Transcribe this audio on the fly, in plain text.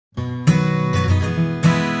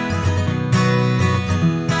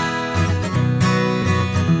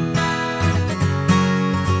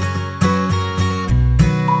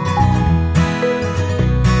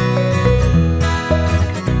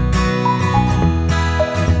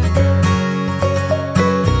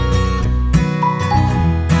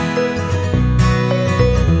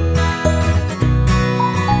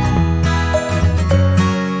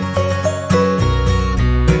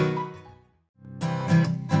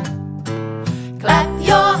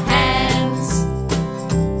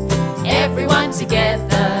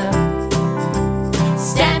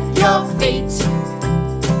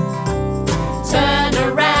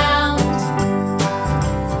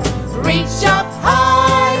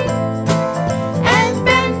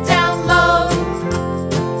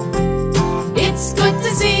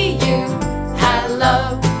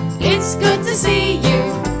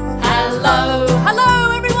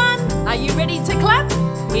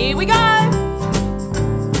Here we go.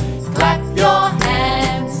 Clap your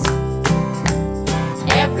hands,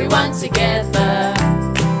 everyone together.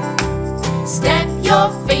 Stamp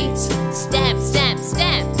your feet, stamp, stamp,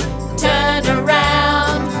 stamp. Turn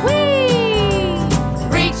around, whee!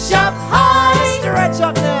 Reach up high, Stretch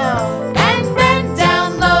up now. and bend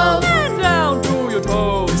down low. And down to your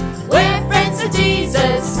toes. We're friends of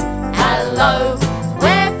Jesus, hello.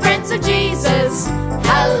 We're friends of Jesus,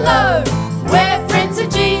 hello. We're friends of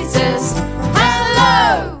Jesus,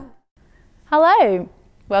 hello. Hello,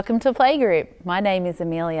 welcome to Playgroup. My name is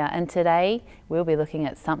Amelia and today we'll be looking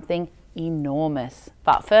at something enormous.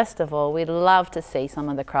 But first of all, we'd love to see some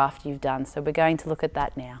of the craft you've done, so we're going to look at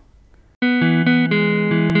that now.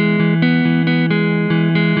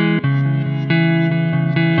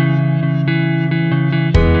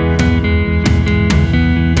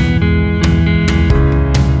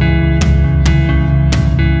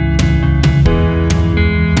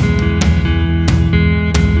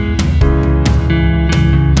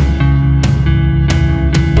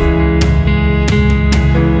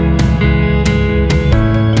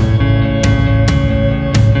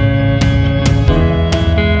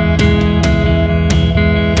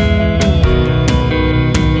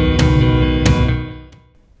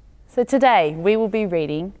 So today we will be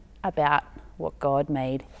reading about what God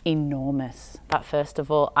made enormous. But first of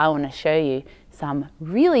all, I want to show you some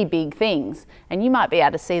really big things, and you might be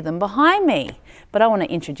able to see them behind me, but I want to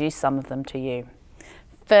introduce some of them to you.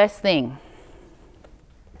 First thing,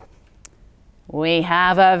 we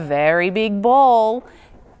have a very big ball.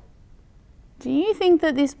 Do you think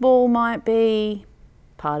that this ball might be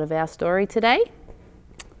part of our story today?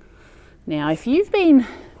 Now, if you've been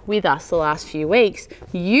with us the last few weeks,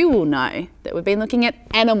 you will know that we've been looking at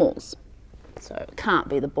animals. So it can't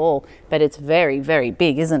be the ball, but it's very, very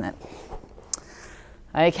big, isn't it?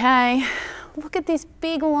 Okay, look at this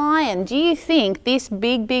big lion. Do you think this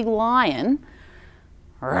big, big lion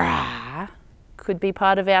could be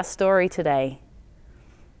part of our story today?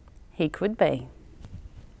 He could be.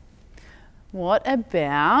 What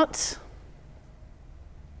about...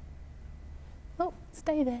 Oh,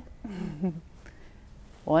 stay there.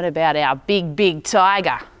 What about our big, big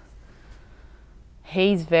tiger?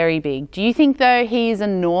 He's very big. Do you think, though, he is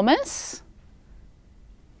enormous?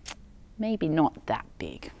 Maybe not that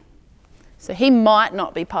big. So he might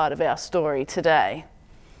not be part of our story today.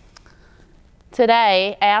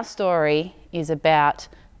 Today, our story is about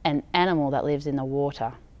an animal that lives in the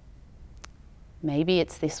water. Maybe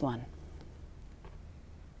it's this one.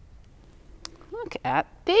 Look at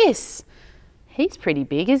this. He's pretty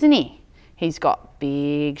big, isn't he? He's got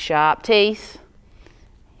big, sharp teeth,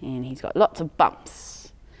 and he's got lots of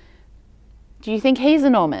bumps. Do you think he's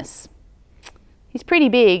enormous? He's pretty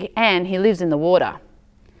big, and he lives in the water.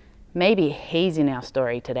 Maybe he's in our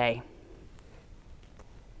story today.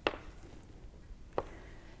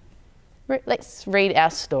 Let's read our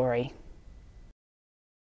story.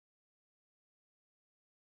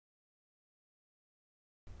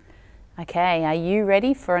 Okay, are you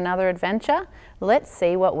ready for another adventure? Let's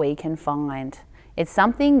see what we can find. It's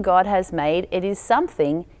something God has made. It is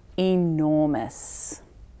something enormous.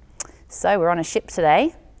 So we're on a ship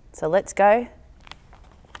today, so let's go.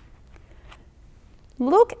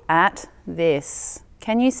 Look at this.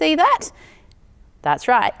 Can you see that? That's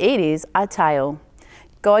right, it is a tail.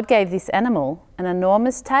 God gave this animal an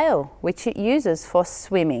enormous tail, which it uses for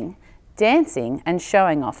swimming, dancing, and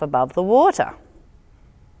showing off above the water.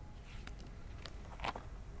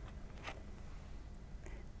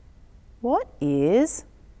 What is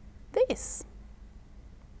this?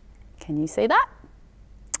 Can you see that?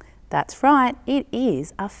 That's right, it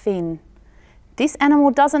is a fin. This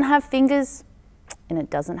animal doesn't have fingers and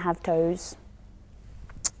it doesn't have toes.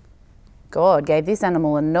 God gave this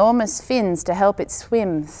animal enormous fins to help it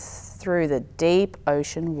swim through the deep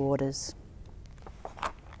ocean waters.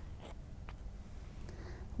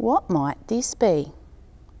 What might this be?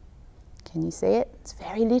 Can you see it? It's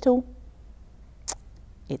very little.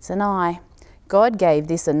 It's an eye. God gave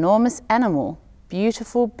this enormous animal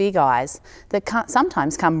beautiful big eyes that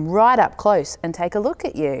sometimes come right up close and take a look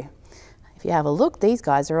at you. If you have a look, these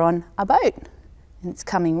guys are on a boat and it's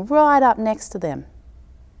coming right up next to them.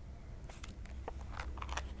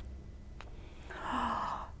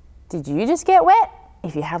 Did you just get wet?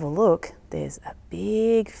 If you have a look, there's a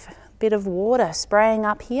big bit of water spraying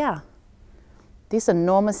up here. This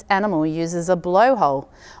enormous animal uses a blowhole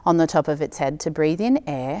on the top of its head to breathe in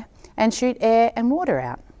air and shoot air and water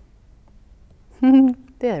out.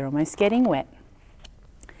 They're almost getting wet.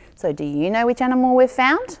 So do you know which animal we've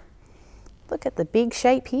found? Look at the big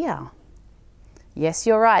shape here. Yes,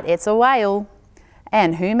 you're right, it's a whale.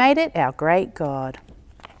 And who made it? Our great God.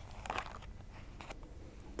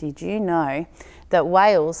 Did you know that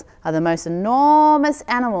whales are the most enormous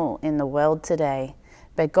animal in the world today?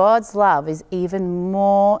 But God's love is even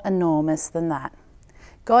more enormous than that.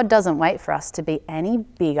 God doesn't wait for us to be any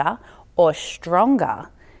bigger or stronger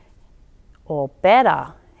or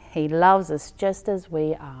better. He loves us just as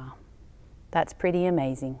we are. That's pretty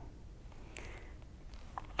amazing.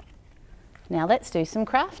 Now let's do some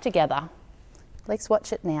craft together. Let's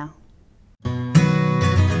watch it now.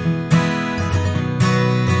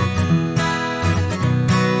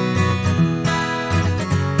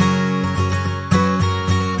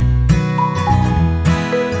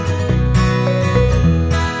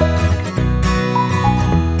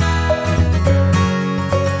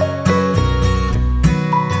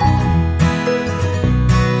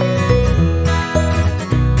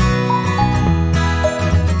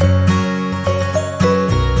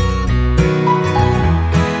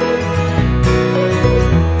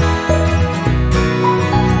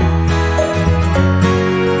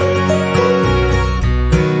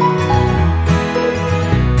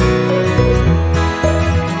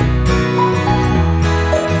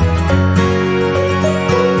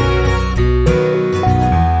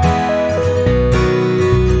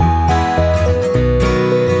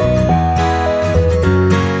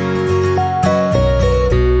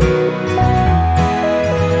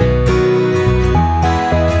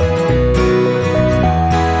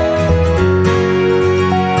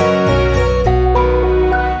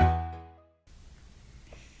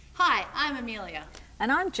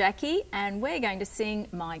 And I'm Jackie, and we're going to sing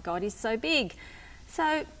My God Is So Big.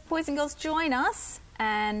 So boys and girls, join us,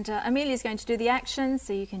 and Amelia's going to do the actions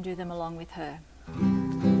so you can do them along with her.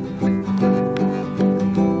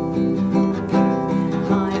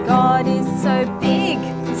 My God is so big,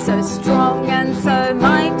 so strong and so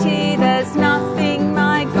mighty, there's nothing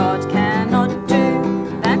my God cannot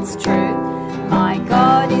do. That's true. My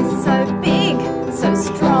God is so big, so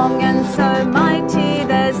strong and so mighty,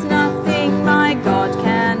 there's nothing my God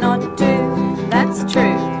cannot do. That's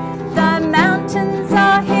true. The mountains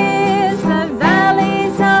are His, the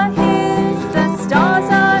valleys are His, the stars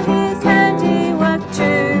are His handiwork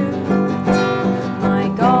too. My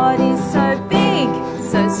God is so big,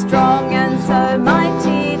 so strong and so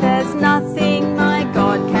mighty, there's nothing my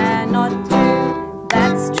God cannot do.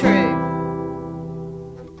 That's true.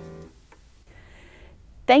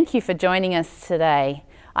 Thank you for joining us today.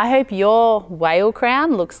 I hope your whale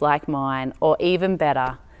crown looks like mine, or even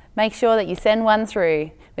better. Make sure that you send one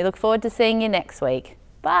through. We look forward to seeing you next week.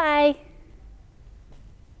 Bye!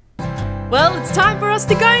 Well, it's time for us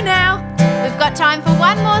to go now. We've got time for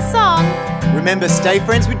one more song. Remember, stay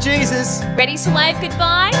friends with Jesus. Ready to wave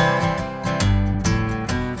goodbye?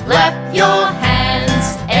 Clap your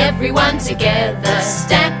hands, everyone together.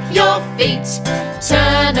 Stamp your feet,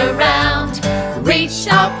 turn around. Reach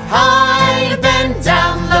up high, bend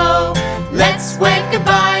down low. Let's wave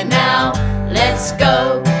goodbye now. Let's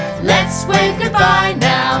go. Let's wave goodbye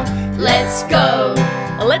now. Let's go.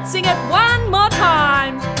 Let's sing it one more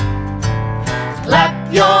time.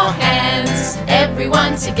 Clap your hands,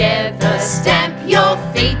 everyone together. Stamp your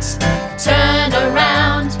feet, turn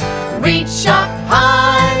around. Reach up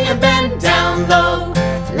high and bend down low.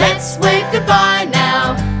 Let's wave goodbye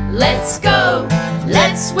now. Let's go.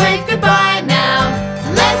 Let's wave